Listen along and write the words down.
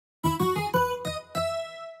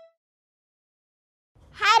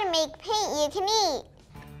to make paint you can eat.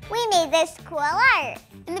 We made this cool art.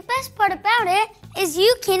 And the best part about it is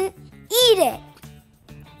you can eat it.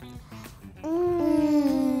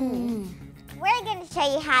 We're going to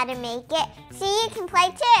show you how to make it so you can play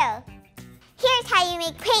too. Here's how you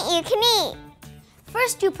make paint you can eat.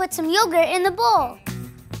 First, you put some yogurt in the bowl.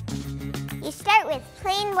 You start with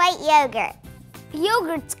plain white yogurt.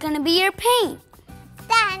 Yogurt's gonna be your paint.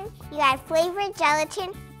 Then you add flavored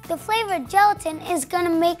gelatin. The flavored gelatin is gonna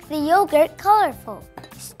make the yogurt colorful.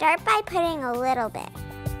 Start by putting a little bit.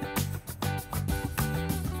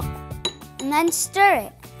 And then stir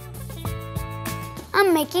it.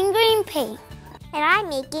 I'm making green paint. And I'm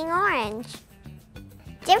making orange.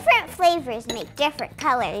 Different flavors make different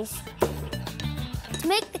colors. To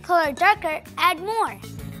make the color darker, add more.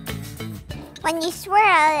 When you swirl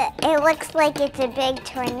it, it looks like it's a big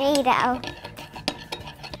tornado.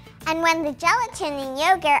 And when the gelatin and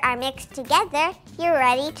yogurt are mixed together, you're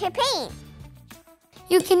ready to paint.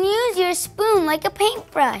 You can use your spoon like a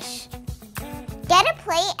paintbrush. Get a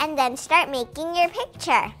plate and then start making your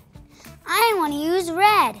picture. I want to use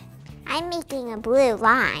red. I'm making a blue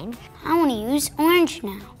line. I want to use orange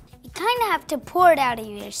now. You kind of have to pour it out of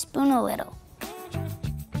your spoon a little.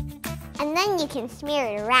 And then you can smear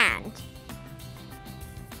it around.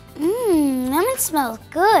 Lemon smells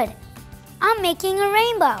good. I'm making a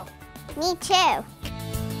rainbow. Me too.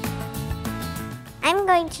 I'm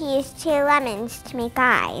going to use 2 lemons to make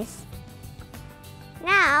eyes.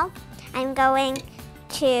 Now, I'm going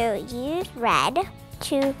to use red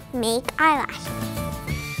to make eyelashes.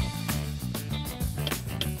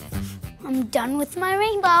 I'm done with my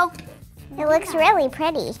rainbow. It looks really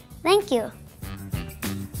pretty. Thank you.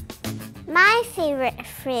 My favorite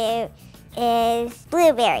fruit is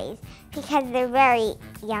blueberries because they're very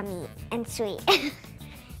yummy and sweet.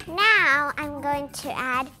 Now I'm going to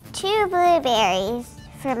add 2 blueberries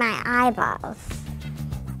for my eyeballs.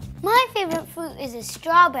 My favorite fruit is a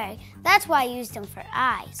strawberry. That's why I used them for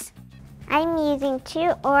eyes. I'm using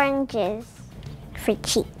 2 oranges for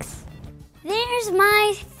cheeks. There's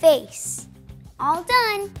my face. All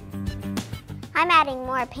done. I'm adding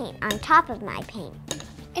more paint on top of my paint.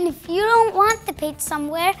 And if you don't want the paint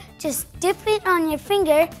somewhere, just dip it on your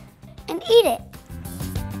finger and eat it.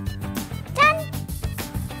 Done.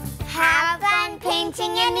 Have fun painting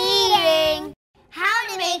and eating. How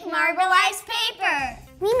to make marbleized paper.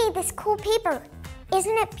 We made this cool paper.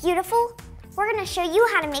 Isn't it beautiful? We're going to show you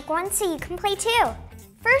how to make one so you can play too.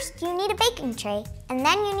 First, you need a baking tray, and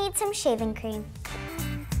then you need some shaving cream.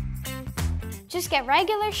 Just get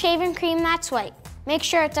regular shaving cream that's white. Make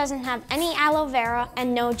sure it doesn't have any aloe vera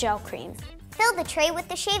and no gel cream. Fill the tray with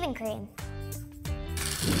the shaving cream.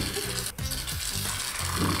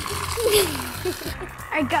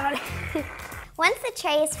 I got it. Once the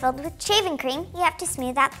tray is filled with shaving cream, you have to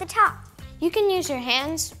smooth out the top. You can use your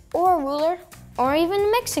hands or a ruler or even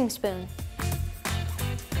a mixing spoon.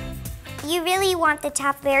 You really want the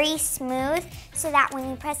top very smooth so that when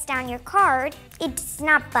you press down your card, it's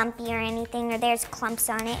not bumpy or anything or there's clumps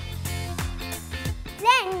on it.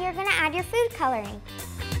 Then you're gonna add your food coloring.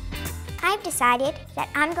 I've decided that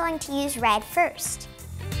I'm going to use red first.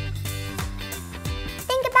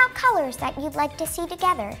 Think about colors that you'd like to see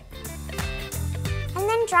together. And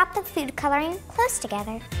then drop the food coloring close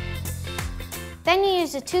together. Then you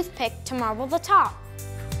use a toothpick to marble the top.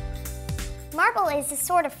 Marble is a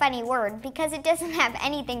sort of funny word because it doesn't have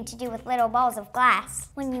anything to do with little balls of glass.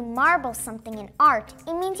 When you marble something in art,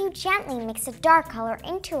 it means you gently mix a dark color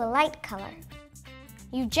into a light color.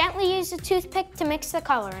 You gently use a toothpick to mix the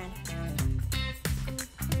color in.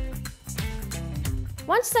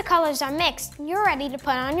 Once the colors are mixed, you're ready to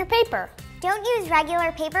put on your paper. Don't use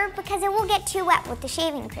regular paper because it will get too wet with the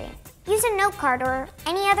shaving cream. Use a note card or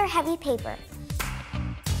any other heavy paper.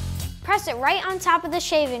 Press it right on top of the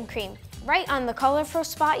shaving cream, right on the colorful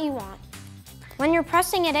spot you want. When you're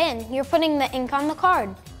pressing it in, you're putting the ink on the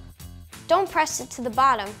card. Don't press it to the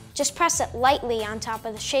bottom, just press it lightly on top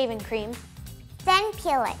of the shaving cream. Then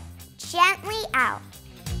peel it gently out.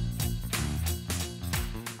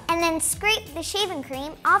 And then scrape the shaving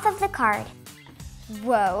cream off of the card.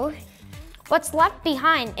 Whoa. What's left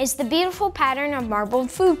behind is the beautiful pattern of marbled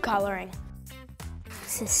food coloring.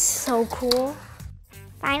 This is so cool.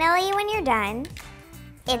 Finally, when you're done,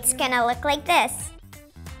 it's gonna look like this.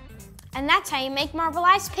 And that's how you make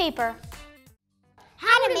marbleized paper.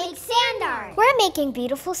 How to make sand art. We're making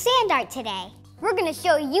beautiful sand art today. We're gonna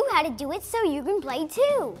show you how to do it so you can play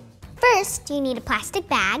too. First, you need a plastic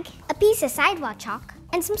bag, a piece of sidewalk chalk,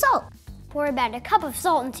 and some salt. Pour about a cup of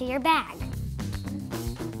salt into your bag.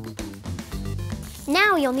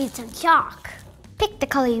 Now you'll need some chalk. Pick the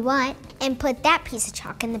color you want and put that piece of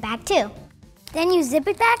chalk in the bag too. Then you zip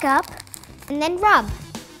it back up And then rub.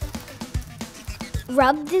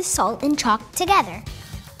 Rub the salt and chalk together.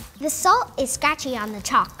 The salt is scratchy on the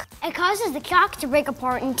chalk. It causes the chalk to break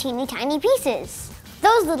apart in teeny tiny pieces.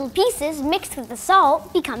 Those little pieces mixed with the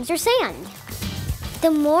salt becomes your sand.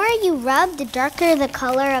 The more you rub, the darker the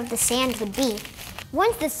color of the sand would be.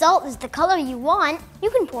 Once the salt is the color you want, you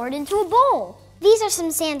can pour it into a bowl. These are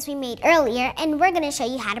some sands we made earlier, and we're gonna show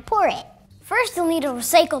you how to pour it. First, you'll need a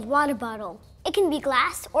recycled water bottle. It can be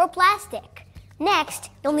glass or plastic. Next,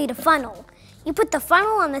 you'll need a funnel. You put the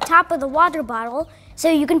funnel on the top of the water bottle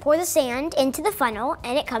so you can pour the sand into the funnel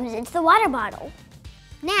and it comes into the water bottle.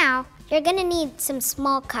 Now, you're gonna need some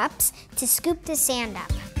small cups to scoop the sand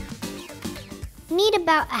up. Need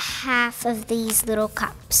about a half of these little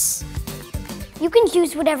cups. You can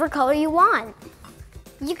choose whatever color you want.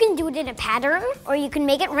 You can do it in a pattern or you can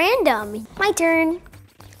make it random. My turn.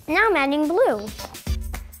 Now I'm adding blue.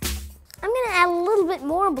 I'm gonna add a little bit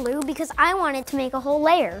more blue because I want it to make a whole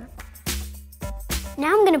layer.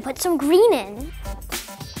 Now I'm gonna put some green in.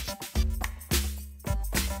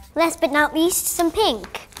 Last but not least, some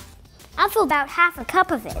pink. I'll fill about half a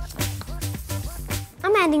cup of it.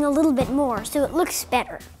 I'm adding a little bit more so it looks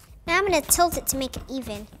better. Now I'm gonna tilt it to make it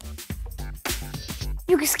even.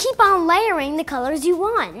 You just keep on layering the colors you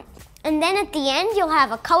want. And then at the end, you'll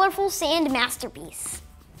have a colorful sand masterpiece.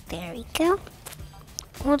 There we go.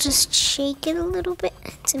 We'll just shake it a little bit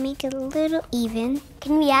to make it a little even.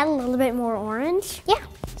 Can we add a little bit more orange? Yeah.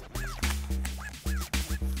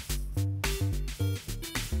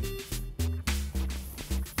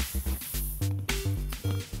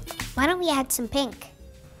 Why don't we add some pink?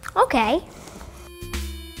 Okay.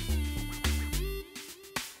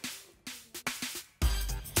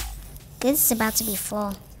 This is about to be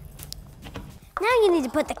full. Now you need to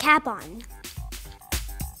put the cap on.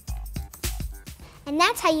 And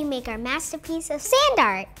that's how you make our masterpiece of sand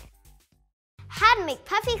art. How to make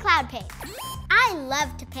puffy cloud paint. I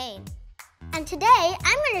love to paint. And today,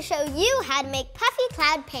 I'm going to show you how to make puffy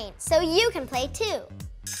cloud paint so you can play too.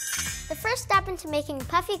 The first step into making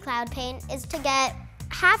puffy cloud paint is to get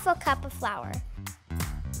half a cup of flour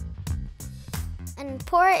and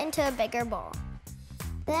pour it into a bigger bowl.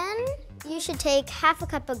 Then you should take half a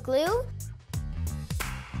cup of glue.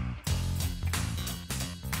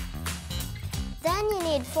 Then you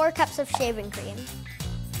need 4 cups of shaving cream.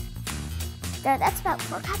 That's about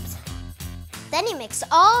 4 cups. Then you mix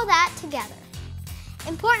all that together.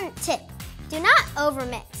 Important tip, do not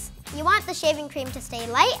overmix. You want the shaving cream to stay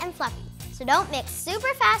light and fluffy, so don't mix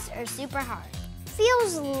super fast or super hard.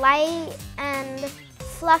 Feels light and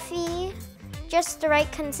fluffy, just the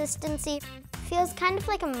right consistency. Feels kind of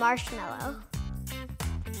like a marshmallow.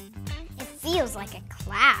 It feels like a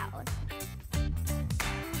cloud.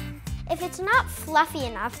 If it's not fluffy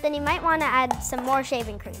enough, then you might want to add some more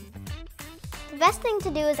shaving cream. The best thing to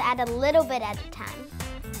do is add a little bit at a time.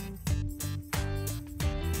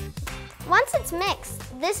 Once it's mixed,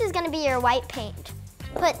 this is going to be your white paint.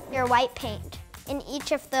 Put your white paint in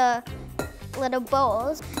each of the little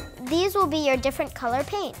bowls. These will be your different color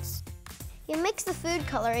paints. You mix the food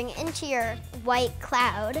coloring into your white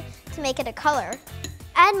cloud to make it a color.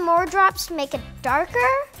 Add more drops to make it darker,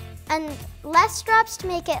 and less drops to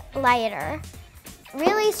make it lighter.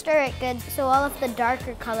 Really stir it good so all of the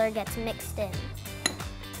darker color gets mixed in.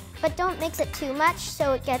 But don't mix it too much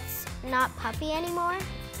so it gets not puffy anymore.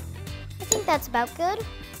 I think that's about good.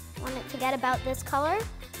 Want it to get about this color.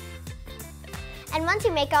 And once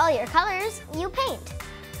you make all your colors, you paint.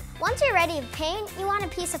 Once you're ready to paint, you want a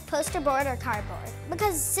piece of poster board or cardboard.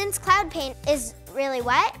 Because since cloud paint is really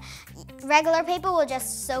wet, regular paper will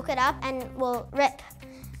just soak it up and will rip.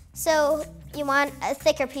 So you want a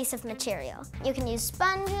thicker piece of material. You can use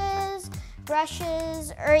sponges,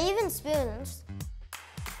 brushes, or even spoons.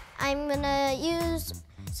 I'm gonna use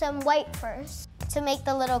some white first to make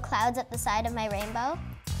the little clouds at the side of my rainbow.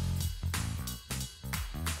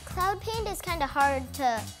 Cloud paint is kind of hard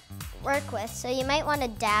to work with, so you might want to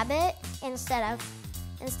dab it instead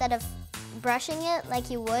of brushing it like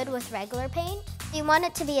you would with regular paint. You want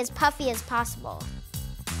it to be as puffy as possible.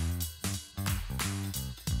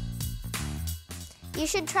 You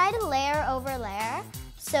should try to layer over layer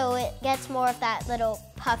so it gets more of that little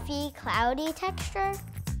puffy, cloudy texture.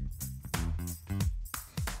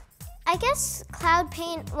 I guess cloud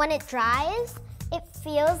paint, when it dries, it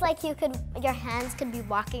feels like your hands could be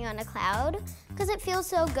walking on a cloud because it feels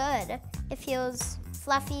so good. It feels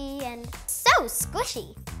fluffy and so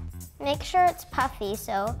squishy. Make sure it's puffy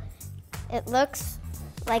so it looks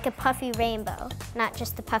like a puffy rainbow, not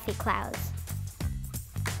just the puffy clouds.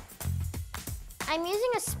 I'm using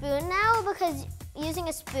a spoon now because using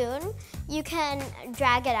a spoon, you can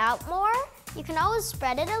drag it out more. You can always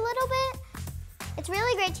spread it a little bit. It's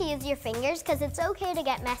really great to use your fingers because it's okay to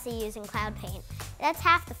get messy using cloud paint. That's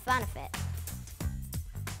half the fun of it.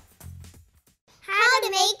 How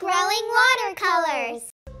to make growing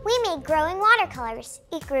watercolors. We made growing watercolors.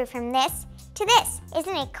 It grew from this to this.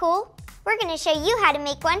 Isn't it cool? We're going to show you how to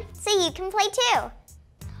make one so you can play too.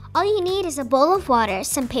 All you need is a bowl of water,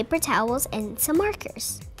 some paper towels, and some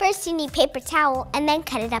markers. First, you need paper towel and then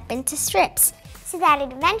cut it up into strips so that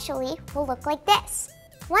it eventually will look like this.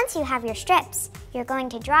 Once you have your strips, you're going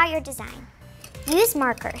to draw your design. Use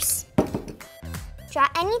markers. Draw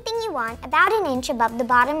anything you want about an inch above the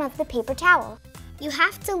bottom of the paper towel. You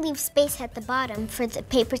have to leave space at the bottom for the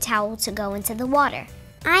paper towel to go into the water.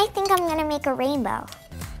 I think I'm going to make a rainbow.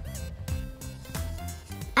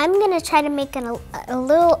 I'm going to try to make a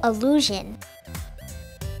little illusion.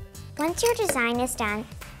 Once your design is done,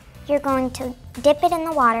 you're going to dip it in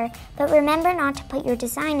the water, but remember not to put your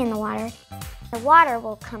design in the water. The water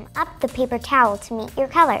will come up the paper towel to meet your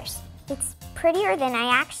colors. It's prettier than I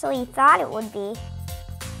actually thought it would be.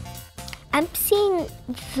 I'm seeing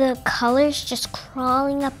the colors just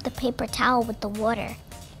crawling up the paper towel with the water.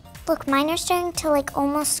 Look, mine are starting to like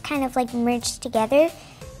almost kind of like merge together,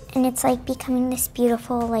 and it's like becoming this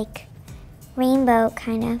beautiful like rainbow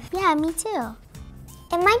kind of. Yeah, me too.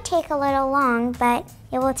 It might take a little long, but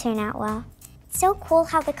it will turn out well. It's so cool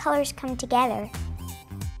how the colors come together.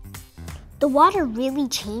 The water really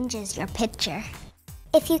changes your picture.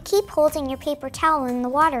 If you keep holding your paper towel in the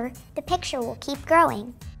water, the picture will keep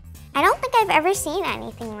growing. I don't think I've ever seen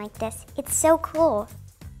anything like this. It's so cool.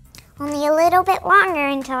 Only a little bit longer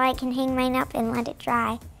until I can hang mine up and let it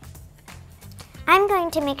dry. I'm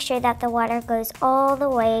going to make sure that the water goes all the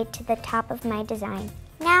way to the top of my design.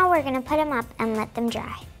 Now we're going to put them up and let them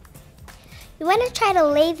dry. You want to try to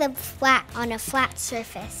lay them flat on a flat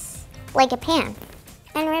surface. Like a pan.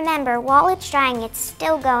 And remember, while it's drying, it's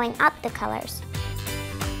still going up the colors.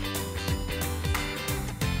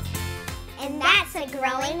 And that's a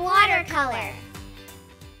growing watercolor.